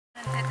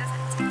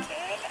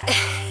또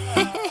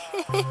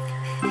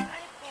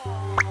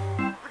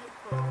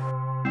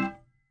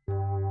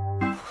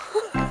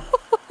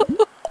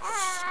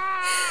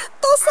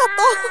싸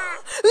또.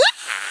 으아!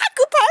 그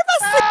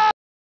밟았어.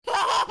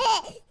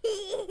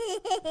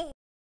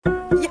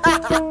 야,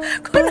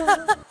 거라.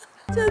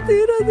 자,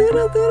 들어.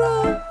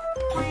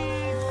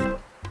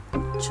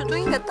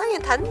 주둥이가 땅에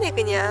닿네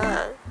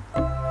그냥.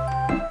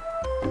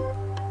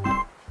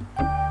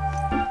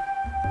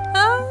 아,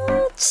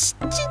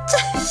 진짜.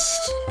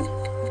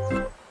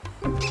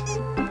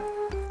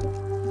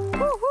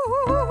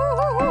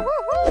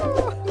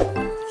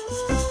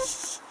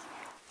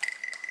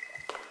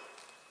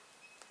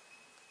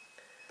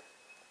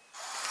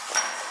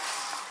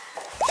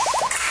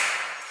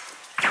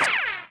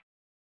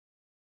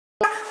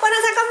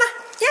 꼬라 잠깐만.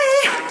 야,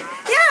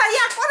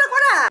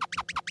 꼬라.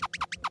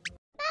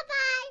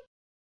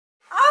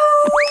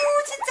 아우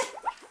진짜.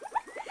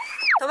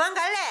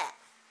 도망갈래?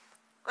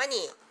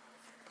 꼬니.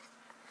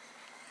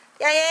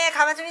 야얘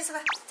가만 좀 있어봐.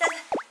 자,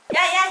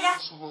 야야야.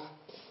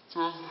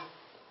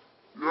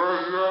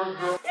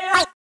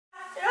 내려와.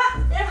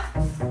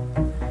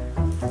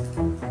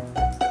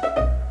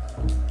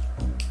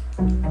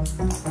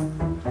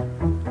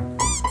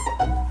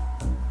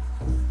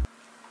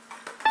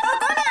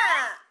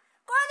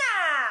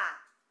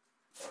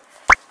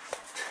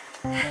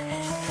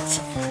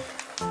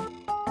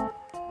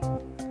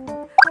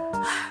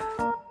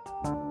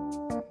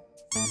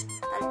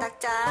 발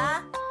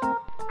닦자.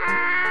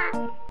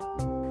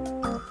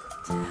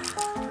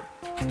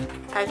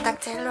 발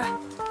닦자. 일로 와.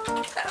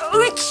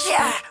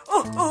 으쌰.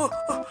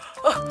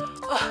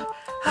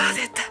 아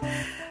됐다.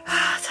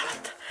 아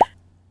잘한다.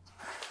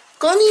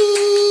 꼬니.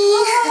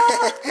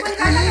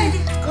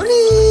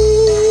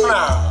 꼬니.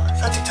 하나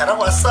산책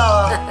잘하고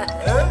왔어.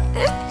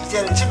 응?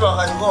 이제는 집에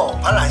와가지고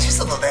발 안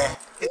씻어도 돼.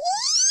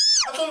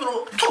 한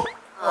손으로 톡.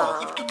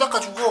 입도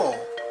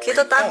닦아주고.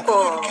 귀도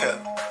닦고.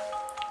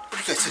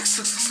 이렇게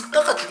슥슥슥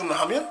닦아주기만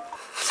하면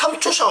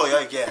 3초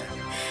샤워야 이게.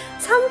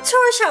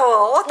 3초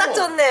샤워. 딱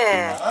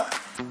좋네.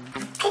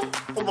 톡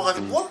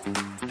뽑아가지고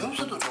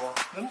냄새도 좋아.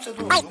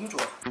 냄새도 너무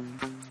좋아.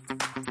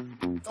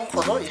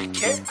 똥꼬도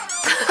이렇게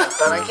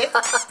간단하게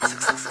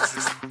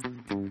슥슥슥슥.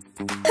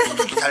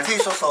 소독이 잘 돼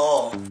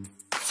있어서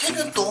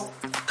세균도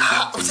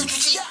다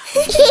없애주지.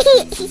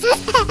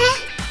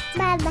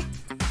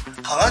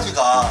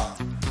 강아지가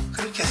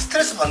그렇게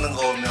스트레스 받는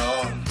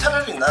거면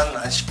차라리 나는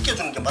안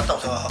씻겨주는 게 맞다고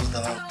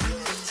생각하거든.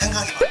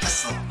 생각이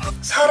바뀌었어.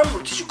 사람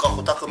물티슈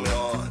갖고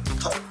닦으면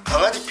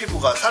강아지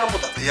피부가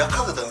사람보다 더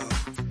약하거든.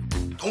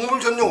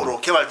 동물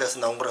전용으로 개발돼서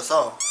나온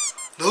거라서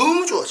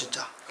너무 좋아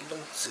진짜.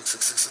 한번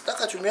쓱쓱쓱쓱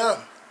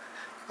닦아주면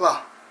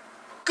와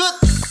끝!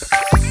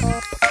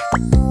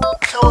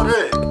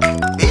 샤워를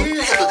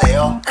매일 해도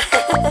돼요.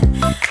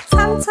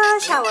 3차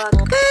샤워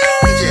끝!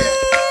 그치?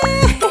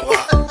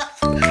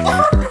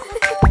 와.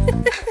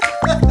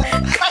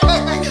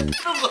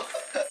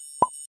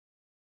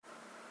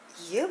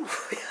 이게 뭐야?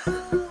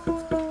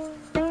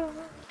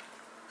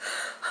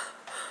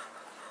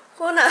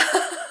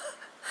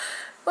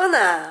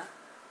 꼬나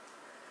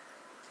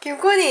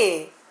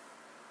김꼬니.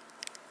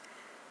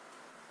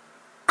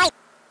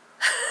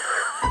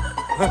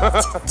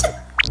 진짜.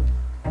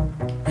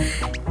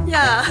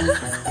 야.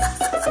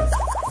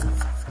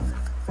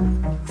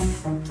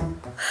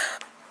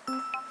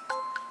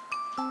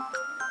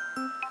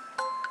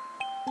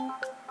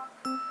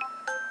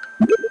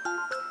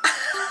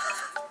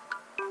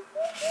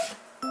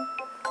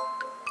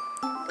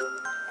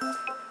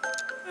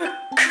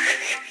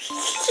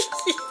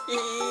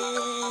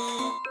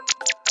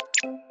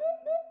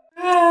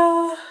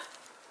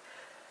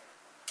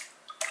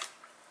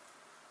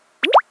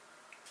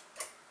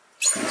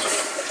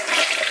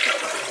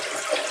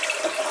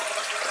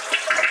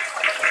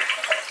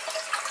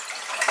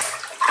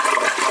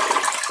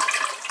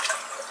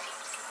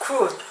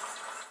 굿.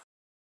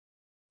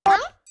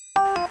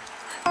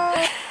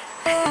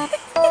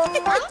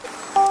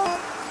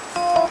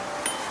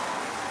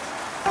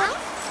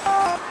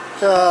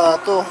 자,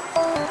 또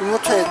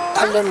유모차에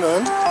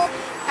타려면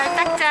발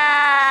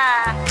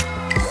닦자.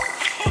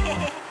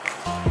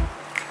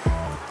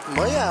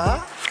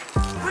 뭐야?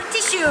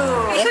 물티슈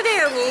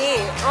휴대용이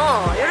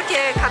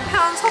이렇게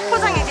간편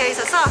소포장이 되어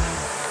있어서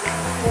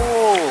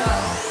오,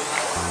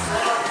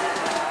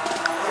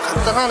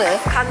 간단하네.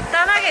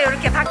 간단하게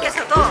이렇게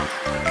밖에서도.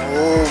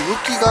 오,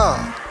 물기가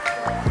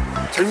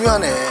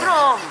절묘하네.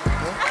 그럼.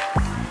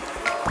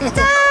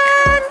 짠!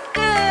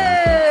 끝!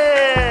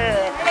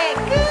 네,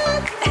 끝!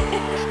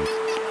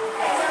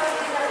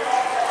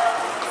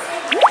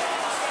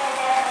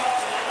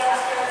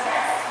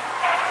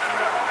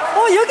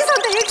 여기서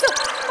한다, 여기서!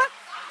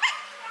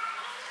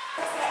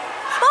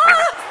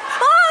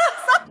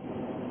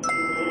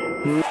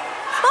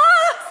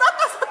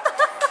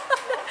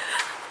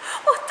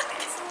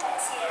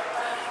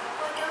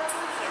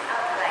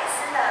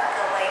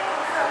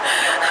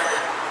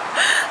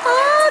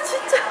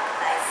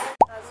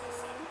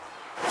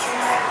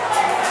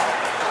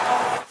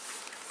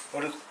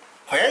 우리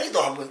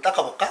고양이도 한번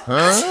닦아볼까?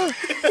 응?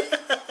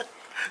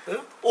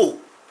 오,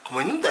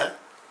 가만히 있는데?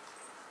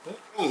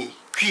 이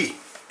귀.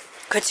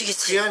 그치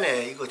귀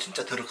안에 이거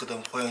진짜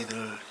들었거든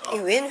고양이들. 이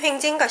웬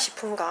횡재인가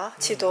싶은가?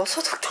 지도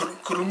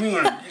소독되는.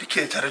 그루밍을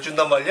이렇게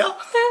잘해준단 말이야?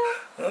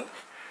 응?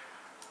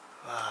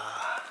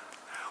 와,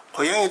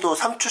 고양이도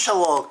 3초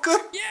샤워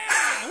끝.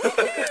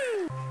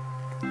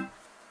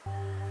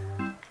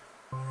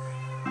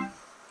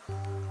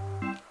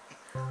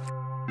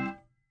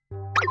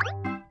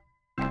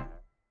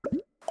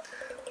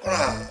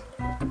 호나,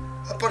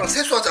 아빠랑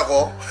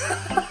세수하자고.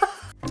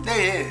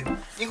 내일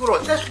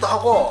이거로 세수도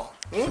하고,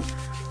 응?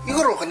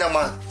 이거로 그냥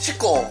막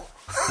씻고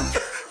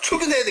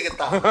출근해야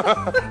되겠다.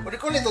 우리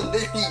꼴리도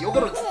내일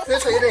이거로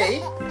세수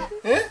이래,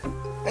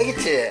 응?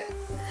 알겠지?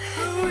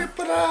 아유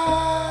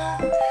예뻐라.